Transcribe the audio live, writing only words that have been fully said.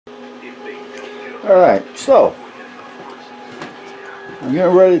Alright, so I'm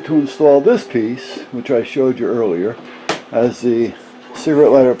getting ready to install this piece, which I showed you earlier, as the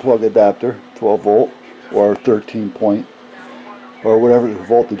cigarette lighter plug adapter, 12 volt or 13 point, or whatever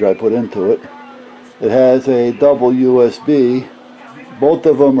voltage I put into it. It has a double USB. Both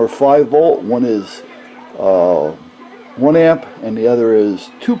of them are 5 volt. One is 1 amp and the other is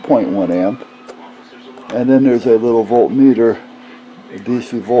 2.1 amp. And then there's a little voltmeter, a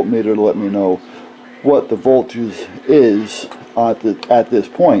DC voltmeter, to let me know what the voltage is at this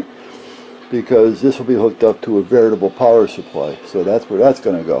point, because this will be hooked up to a veritable power supply. So that's where that's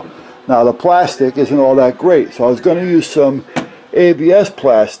going to go. Now the plastic isn't all that great, so I was going to use some ABS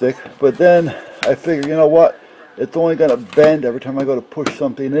plastic, but then I figured, you know what, it's only going to bend every time I go to push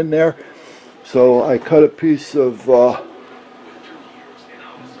something in there. So I cut a piece of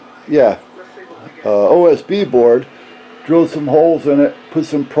OSB board, drilled some holes in it, put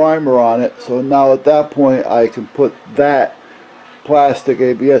some primer on it, so now at that point I can put that plastic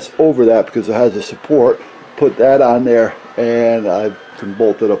ABS over that because it has a support, put that on there, and I can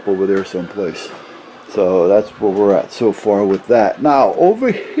bolt it up over there someplace. So that's where we're at so far with that. Now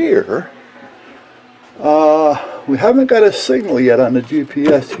over here, we haven't got a signal yet on the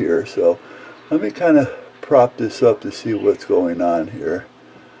GPS here, so let me kind of prop this up to see what's going on here.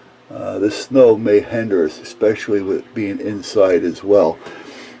 The snow may hinder us, especially with being inside as well.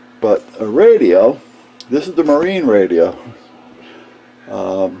 But a radio, this is the Marine radio.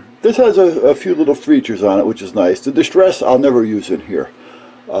 This has a few little features on it, which is nice. The distress I'll never use in here.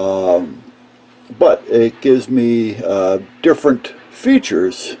 But it gives me different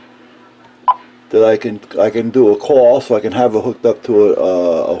features that I can do a call, so I can have it hooked up to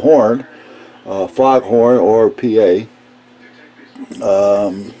a horn, fog horn or PA.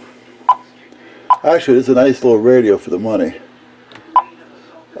 Actually, it's a nice little radio for the money.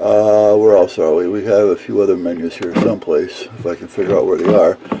 Where else are we? We have a few other menus here someplace, if I can figure out where they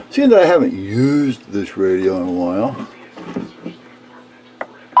are. Seeing that I haven't used this radio in a while.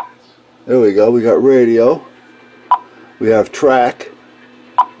 There we go. We got radio. We have track.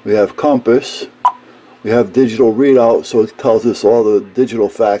 We have compass. We have digital readout, so it tells us all the digital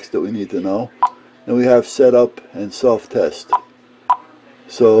facts that we need to know. And we have setup and self-test.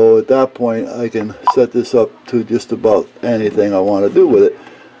 So at that point I can set this up to just about anything I want to do with it,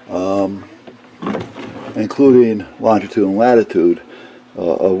 including longitude and latitude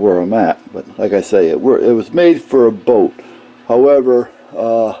of where I'm at. But like I say, it was made for a boat. However,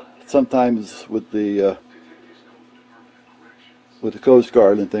 sometimes with the Coast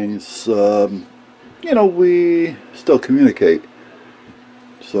Guard and things, you know, we still communicate.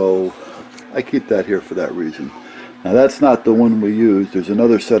 So I keep that here for that reason. Now that's not the one we use. There's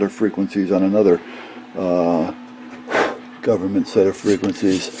another set of frequencies on another government set of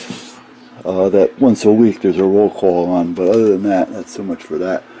frequencies that once a week there's a roll call on, but other than that, that's so much for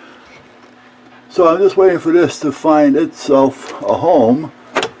that. So I'm just waiting for this to find itself a home,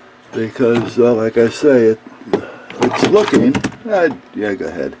 because like I say, it's looking, yeah, go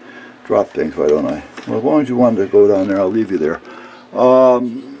ahead, drop things, why don't I? Well, as long as you wanted to go down there, I'll leave you there.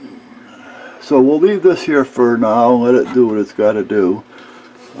 So we'll leave this here for now, let it do what it's got to do.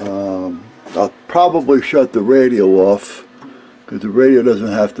 I'll probably shut the radio off, because the radio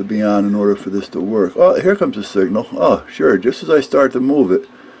doesn't have to be on in order for this to work. Oh, here comes a signal. Oh, sure, just as I start to move it,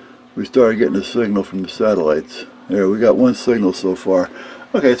 we started getting a signal from the satellites. There, we got one signal so far.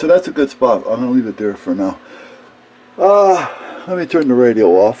 Okay, so that's a good spot. I'm going to leave it there for now. Let me turn the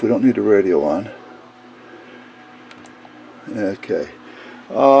radio off. We don't need the radio on. Okay.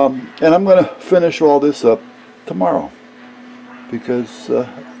 And I'm going to finish all this up tomorrow, because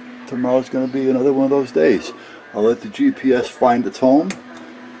tomorrow's going to be another one of those days. I'll let the GPS find its home.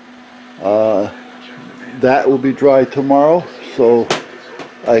 That will be dry tomorrow, so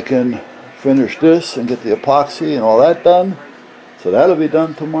I can finish this and get the epoxy and all that done. So that'll be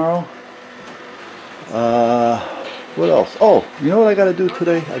done tomorrow. What else? Oh, you know what I got to do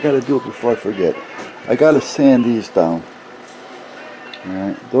today? I got to do it before I forget. I got to sand these down.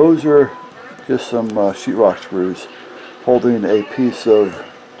 Alright, those are just some sheetrock screws holding a piece of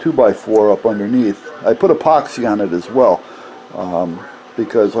 2x4 up underneath. I put epoxy on it as well,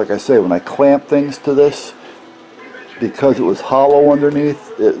 because like I say, when I clamp things to this, because it was hollow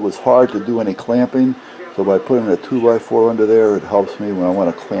underneath, it was hard to do any clamping. So by putting a 2x4 under there, it helps me when I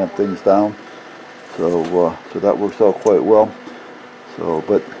want to clamp things down. So so that works out quite well. So,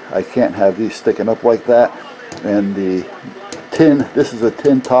 but I can't have these sticking up like that. And the tin, this is a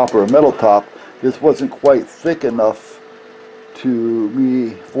tin top or a metal top. This wasn't quite thick enough for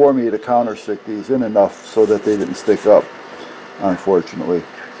me to counterstick these in enough so that they didn't stick up, unfortunately.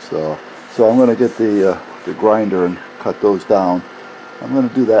 So So I'm going to get the grinder and cut those down. I'm going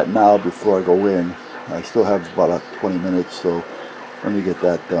to do that now before I go in. I still have about 20 minutes, so let me get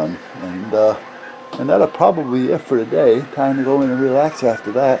that done. And that'll probably be it for today. Time to go in and relax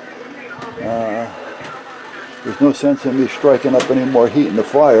after that. There's no sense in me striking up any more heat in the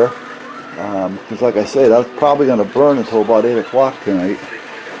fire, because like I say, that's probably going to burn until about 8 o'clock tonight.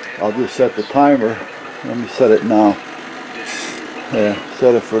 I'll just set the timer. Let me set it now. Yeah,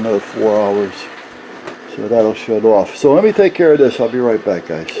 set it for another 4 hours. So that'll shut off. So let me take care of this. I'll be right back,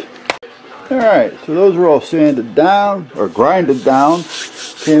 guys. Alright, so those are all sanded down, or grinded down.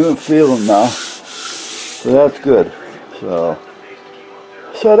 Can't even feel them now. So that's good. So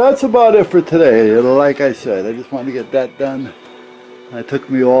that's about it for today. Like I said, I just wanted to get that done. It took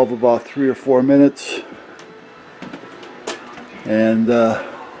me all of about 3 or 4 minutes. And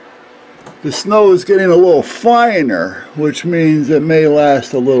the snow is getting a little finer, which means it may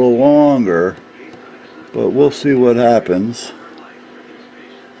last a little longer. But we'll see what happens.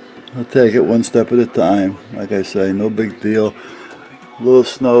 I'll take it one step at a time. Like I say, no big deal. A little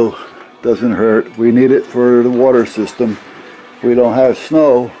snow doesn't hurt. We need it for the water system. If we don't have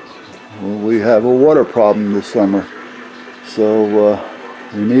snow, well, we have a water problem this summer. So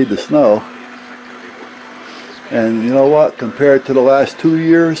we need the snow. And you know what? Compared to the last 2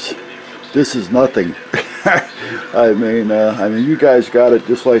 years, this is nothing. I mean, you guys got it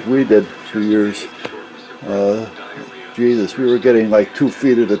just like we did for years. Jesus, we were getting like 2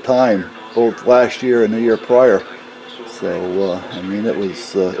 feet at a time, both last year and the year prior. So I mean, it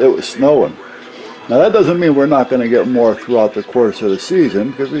was snowing. Now that doesn't mean we're not going to get more throughout the course of the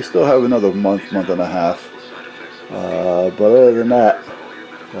season, because we still have another month and a half. But other than that,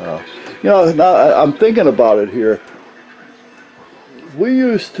 you know, now I'm thinking about it here. We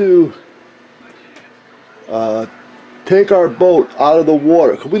used to take our boat out of the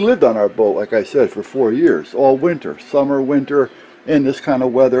water. We lived on our boat, like I said, for 4 years, all winter, summer, winter, in this kind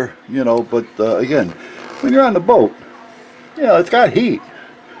of weather, you know. But again, when you're on the boat, you know, it's got heat.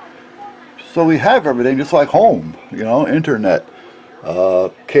 So we have everything just like home, you know, internet,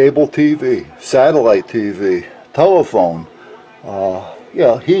 cable TV, satellite TV, telephone, you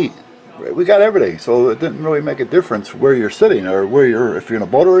know, heat. We got everything. So it didn't really make a difference where you're sitting or where if you're in a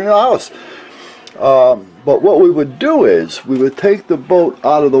boat or in a house. But what we would do is we would take the boat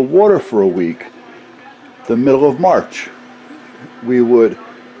out of the water for a week, the middle of March. We would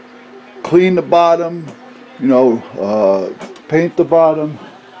clean the bottom, you know, paint the bottom,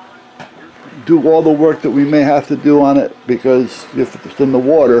 do all the work that we may have to do on it, because if it's in the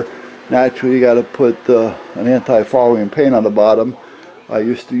water, naturally you got to put an anti-fouling paint on the bottom. I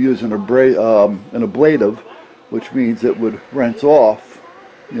used to use an ablative, which means it would rinse off,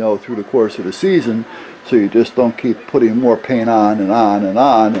 you know, through the course of the season, so you just don't keep putting more paint on and on and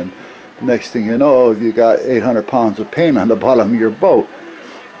on, and next thing you know, you got 800 pounds of paint on the bottom of your boat.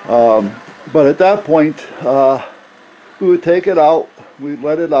 But at that point, we would take it out, we'd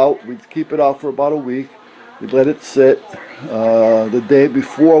let it out, we'd keep it out for about a week, we'd let it sit. The day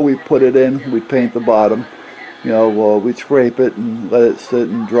before we put it in, we'd paint the bottom. You know, we'd scrape it and let it sit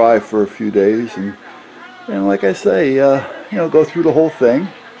and dry for a few days, and like I say, you know, go through the whole thing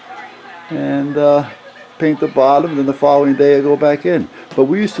and paint the bottom, and then the following day I go back in. But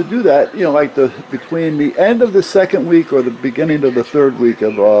we used to do that, you know, like between the end of the second week or the beginning of the third week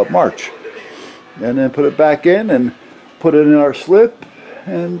of March, and then put it back in and put it in our slip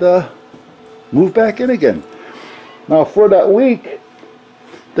and move back in again. Now for that week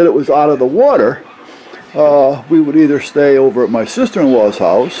that it was out of the water, we would either stay over at my sister-in-law's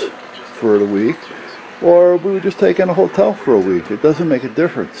house for the week, or we would just take in a hotel for a week. It doesn't make a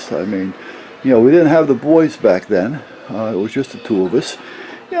difference. I mean, you know, we didn't have the boys back then. It was just the two of us.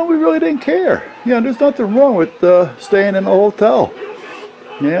 You know, we really didn't care. You know, there's nothing wrong with staying in a hotel.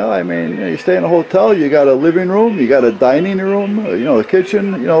 You know, I mean, you stay in a hotel, you got a living room, you got a dining room, you know, a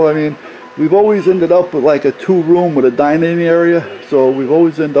kitchen. You know, I mean, we've always ended up with like a 2-room with a dining area. So we've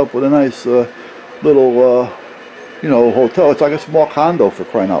always ended up with a nice little, you know, hotel. It's like a small condo, for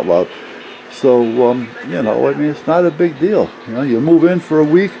crying out loud. So, you know, I mean, it's not a big deal. You know, you move in for a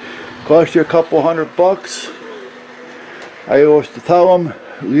week, cost you a couple $100. I always tell them,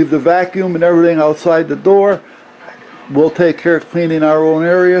 leave the vacuum and everything outside the door. We'll take care of cleaning our own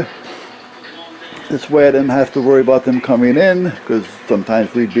area. This way I didn't have to worry about them coming in, because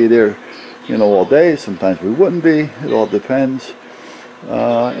sometimes we'd be there, you know, all day. Sometimes we wouldn't be. It all depends.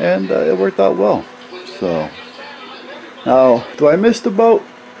 And it worked out well. So, now, do I miss the boat?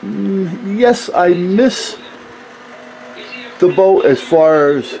 Yes, I miss the boat as far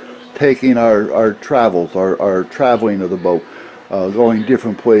as taking our travels, our traveling of the boat. going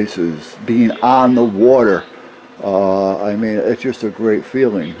different places, being on the water. I mean, it's just a great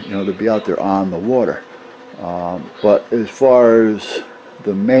feeling, you know, to be out there on the water. But as far as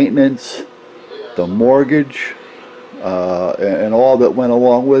the maintenance, the mortgage, and all that went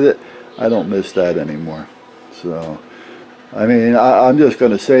along with it, I don't miss that anymore. So, I mean, I'm just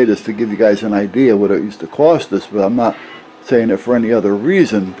going to say this to give you guys an idea what it used to cost us, but I'm not saying it for any other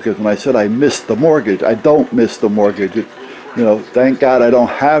reason, because when I said I missed the mortgage, I don't miss the mortgage. You know, thank God I don't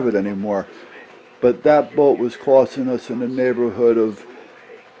have it anymore. But that boat was costing us in the neighborhood of,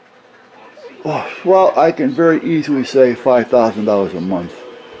 oh, well, I can very easily say $5,000 a month.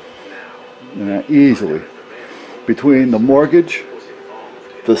 You know, easily. Between the mortgage,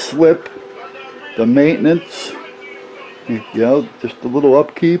 the slip, the maintenance, you know, just a little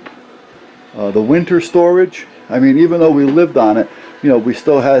upkeep, the winter storage. I mean, even though we lived on it, you know, we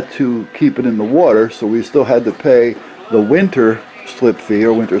still had to keep it in the water, so we still had to pay the winter slip fee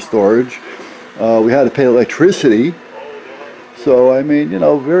or winter storage. We had to pay electricity. So, I mean, you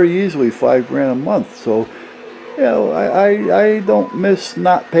know, very easily $5 grand a month. So, you know, I don't miss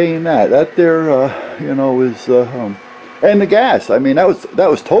not paying that. That there, you know, is, and the gas. I mean, that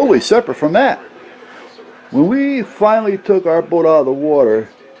was totally separate from that. When we finally took our boat out of the water,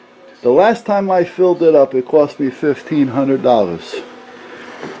 the last time I filled it up, it cost me $1,500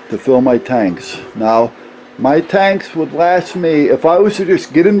 to fill my tanks. Now, my tanks would last me, if I was to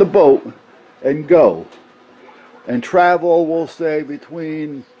just get in the boat and go and travel, we'll say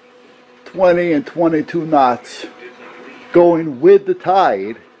between 20 and 22 knots going with the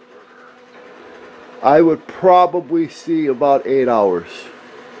tide, I would probably see about 8 hours.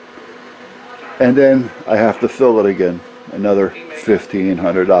 And then I have to fill it again, another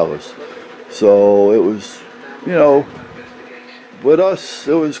 $1,500. So it was, you know, with us,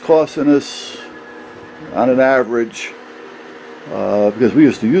 it was costing us on an average, because we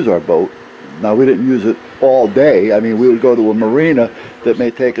used to use our boat. Now, we didn't use it all day. I mean, we would go to a marina that may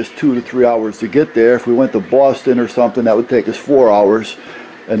take us 2 to 3 hours to get there. If we went to Boston or something, that would take us 4 hours,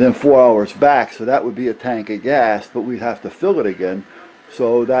 and then 4 hours back. So that would be a tank of gas, but we'd have to fill it again.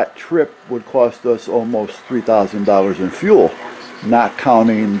 So that trip would cost us almost $3,000 in fuel, not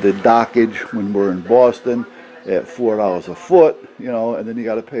counting the dockage when we're in Boston at $4 a foot, you know, and then you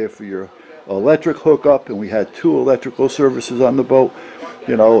got to pay for your electric hookup, and we had 2 electrical services on the boat,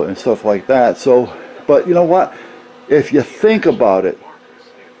 you know, and stuff like that. So, but you know what? If you think about it,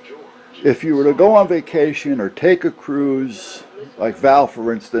 if you were to go on vacation or take a cruise, like Val,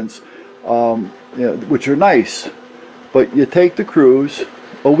 for instance, you know, which are nice, but you take the cruise,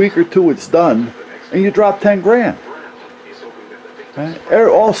 a week or two it's done, and you drop 10 grand. Right?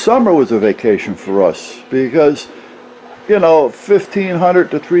 All summer was a vacation for us because, you know, $1,500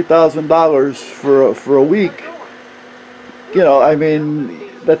 to $3,000 for a week. You know, I mean,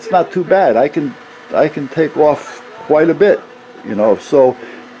 that's not too bad. I can take off quite a bit, you know. So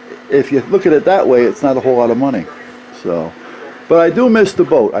if you look at it that way, it's not a whole lot of money. So, but I do miss the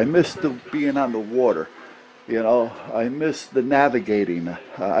boat. I miss being on the water. You know, I miss the navigating.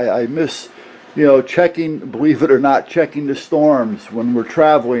 I miss, you know, checking, believe it or not, checking the storms when we're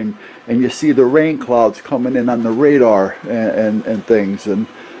traveling and you see the rain clouds coming in on the radar and things. And,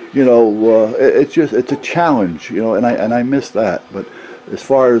 you know, it's a challenge, you know, and I miss that. But as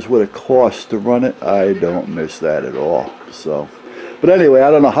far as what it costs to run it, I don't miss that at all. So, but anyway,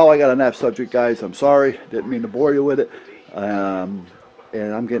 I don't know how I got on that subject, guys. I'm sorry. Didn't mean to bore you with it. And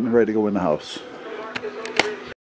I'm getting ready to go in the house.